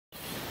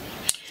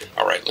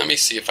Alright, let me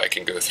see if I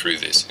can go through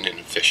this in an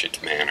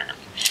efficient manner.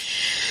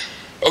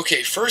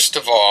 Okay, first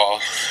of all,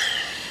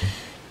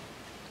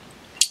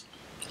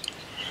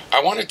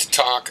 I wanted to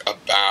talk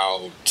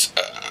about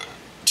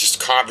just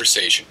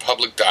conversation,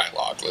 public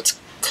dialogue. Let's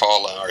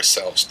call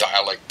ourselves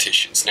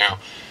dialecticians. Now,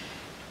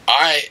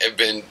 I have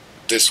been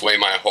this way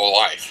my whole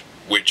life,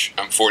 which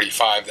I'm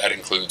 45, that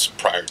includes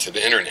prior to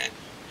the internet.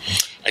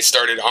 I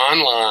started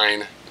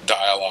online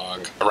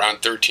dialogue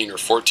around 13 or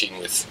 14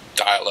 with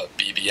dial-up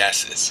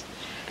BBSs,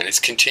 and it's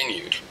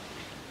continued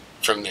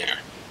from there.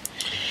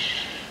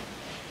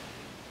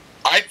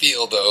 I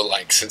feel, though,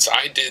 like since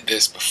I did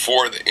this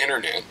before the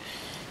internet,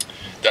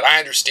 that I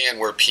understand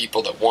where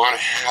people that want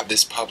to have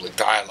this public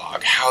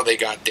dialogue, how they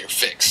got their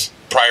fix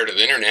prior to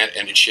the internet,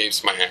 and it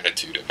shapes my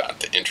attitude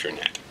about the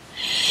internet.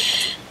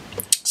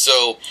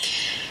 So,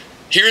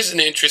 here's an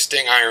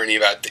interesting irony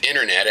about the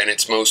internet and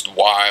its most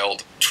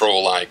wild,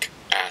 troll-like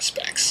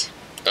aspects.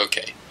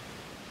 Okay.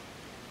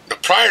 Now,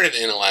 prior to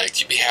the intellect,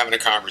 you'd be having a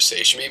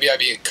conversation. Maybe I'd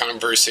be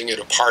conversing at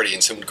a party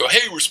and someone would go,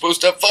 hey, we're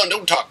supposed to have fun,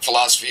 don't talk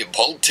philosophy and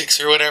politics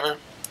or whatever.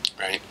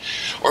 Right?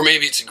 Or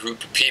maybe it's a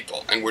group of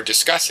people and we're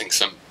discussing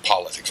some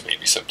politics,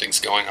 maybe something's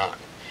going on.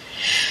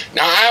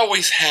 Now, I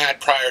always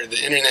had, prior to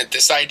the internet,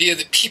 this idea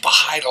that people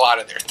hide a lot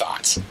of their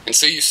thoughts. And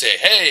so you say,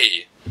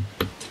 hey,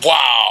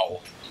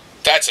 wow,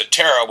 that's a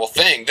terrible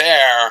thing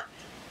there.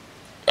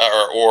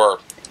 Or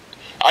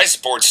I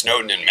support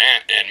Snowden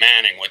and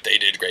Manning, what they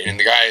did great. And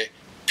the guy,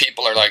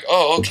 people are like,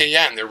 oh, okay,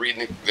 yeah, and they're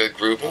reading the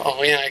group.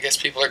 Oh, yeah, I guess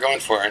people are going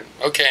for it.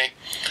 Okay.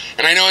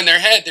 And I know in their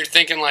head they're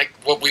thinking like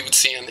what we would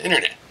see on the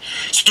internet.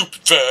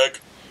 Stupid fag,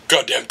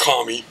 goddamn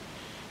commie,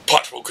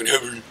 pot smoking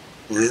heavy,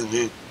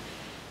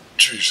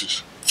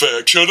 Jesus,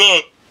 fag, shut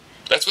up.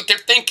 That's what they're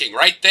thinking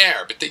right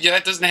there. But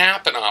that doesn't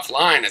happen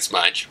offline as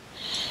much.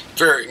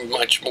 Very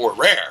much more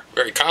rare,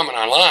 very common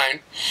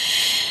online.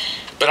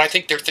 But I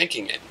think they're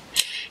thinking it.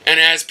 And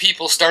as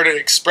people started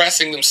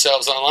expressing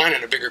themselves online,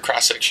 and a bigger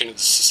cross-section of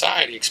the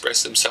society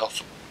expressed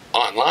themselves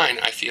online,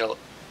 I feel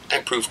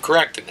I'm proved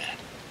correct in that.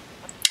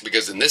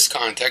 Because in this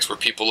context, where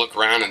people look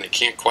around and they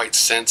can't quite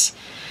sense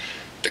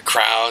the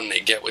crowd, and they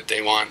get what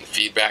they want, and the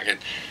feedback, and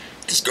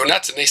just go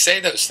nuts, and they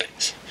say those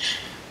things.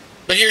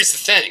 But here's the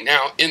thing.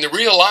 Now, in the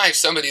real life,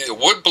 somebody that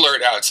would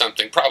blurt out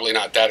something, probably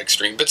not that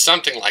extreme, but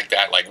something like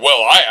that, like,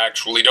 well, I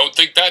actually don't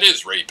think that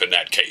is rape in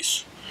that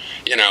case.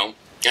 You know,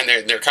 and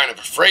they're kind of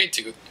afraid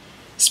to.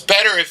 It's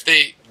better if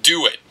they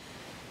do it.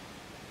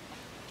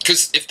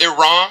 Because if they're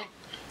wrong,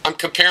 I'm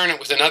comparing it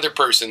with another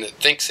person that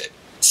thinks it,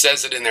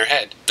 says it in their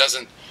head,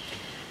 doesn't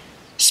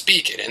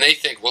speak it, and they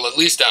think, well, at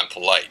least I'm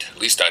polite, at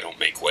least I don't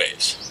make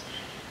waves.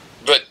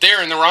 But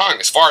they're in the wrong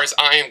as far as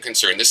I am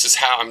concerned. This is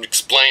how I'm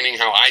explaining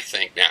how I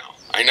think now.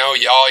 I know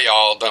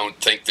y'all don't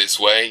think this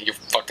way, you're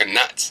fucking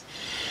nuts.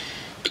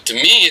 But to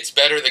me, it's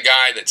better the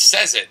guy that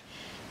says it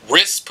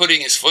risks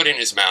putting his foot in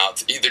his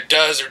mouth, either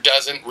does or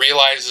doesn't,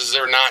 realizes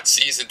or not,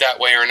 sees it that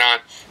way or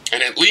not,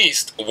 and at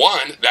least,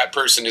 one, that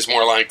person is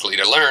more likely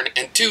to learn,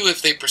 and two,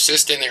 if they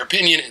persist in their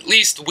opinion, at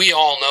least we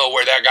all know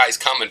where that guy's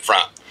coming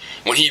from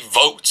when he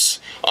votes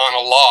on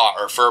a law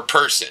or for a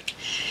person.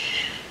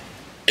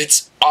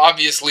 It's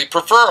obviously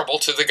preferable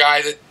to the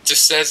guy that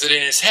just says it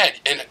in his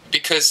head, and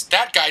because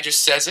that guy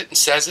just says it and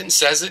says it and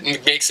says it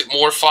and makes it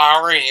more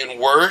flowery and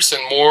worse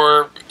and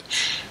more,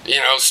 you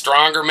know,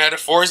 stronger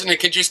metaphors, and it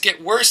could just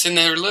get worse in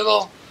their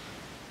little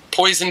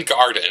poison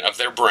garden of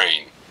their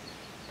brain.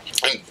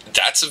 And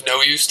that's of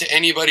no use to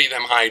anybody,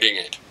 them hiding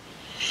it.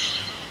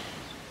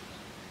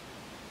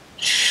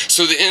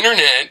 So the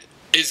internet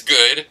is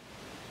good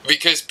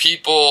because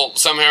people,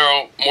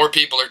 somehow more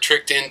people are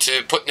tricked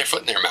into putting their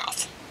foot in their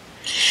mouth.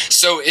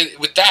 So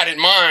with that in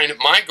mind,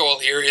 my goal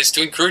here is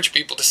to encourage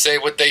people to say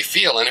what they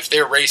feel, and if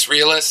they're race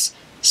realists,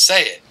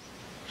 say it.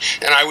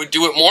 And I would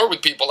do it more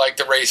with people like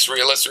the race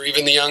realists or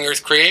even the young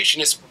earth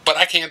creationists, but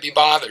I can't be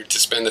bothered to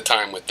spend the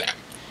time with them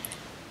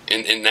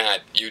in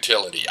that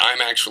utility.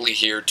 I'm actually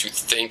here to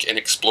think and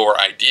explore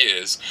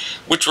ideas,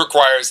 which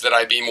requires that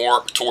I be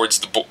more towards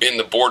in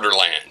the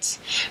borderlands,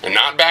 and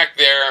not back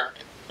there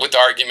with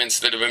arguments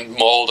that have been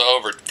mulled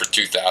over for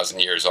 2,000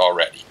 years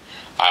already.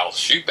 I'll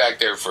shoot back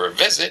there for a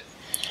visit,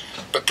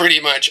 but pretty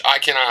much I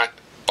cannot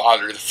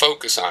bother to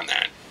focus on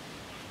that.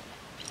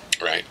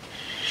 Right?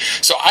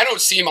 So I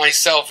don't see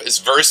myself as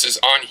versus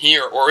on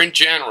here or in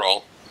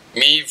general,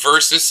 me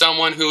versus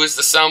someone who is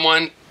the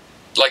someone,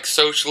 like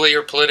socially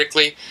or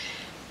politically.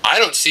 I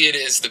don't see it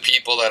as the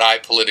people that I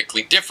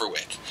politically differ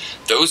with.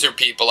 Those are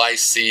people I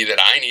see that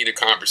I need a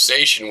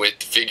conversation with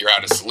to figure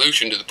out a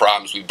solution to the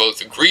problems we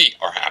both agree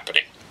are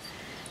happening.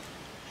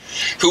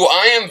 Who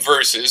I am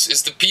versus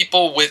is the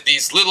people with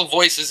these little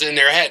voices in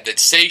their head that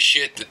say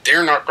shit that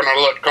they're not going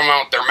to let come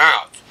out their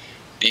mouth.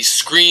 These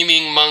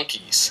screaming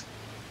monkeys.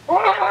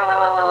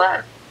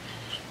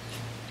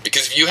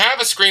 Because if you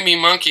have a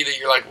screaming monkey that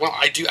you're like, well,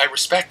 I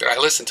respect it, I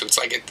listen to it, it's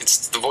like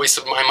it's the voice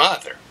of my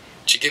mother.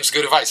 She gives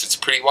good advice, it's a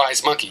pretty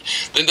wise monkey.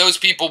 Then those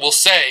people will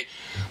say,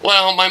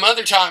 Well, my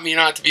mother taught me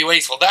not to be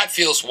wasteful. That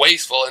feels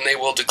wasteful, and they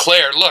will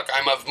declare, look,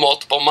 I'm of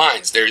multiple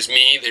minds. There's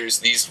me, there's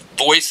these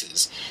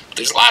voices. But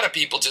there's a lot of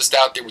people just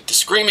out there with the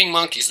screaming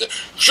monkeys that,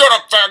 shut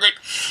up,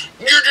 faggot!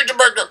 You're just a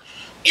beggar!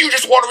 You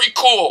just want to be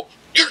cool!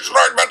 You're just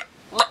right about it!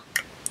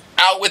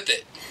 Out with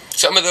it.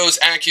 Some of those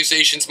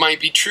accusations might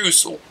be true,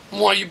 so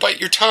why do you bite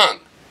your tongue?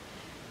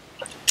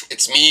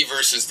 It's me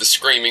versus the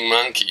screaming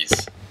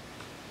monkeys.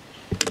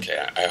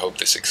 Okay, I hope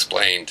this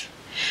explained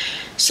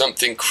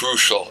something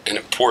crucial and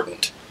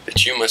important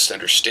that you must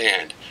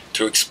understand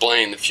to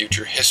explain the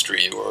future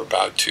history you are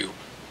about to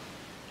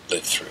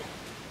live through.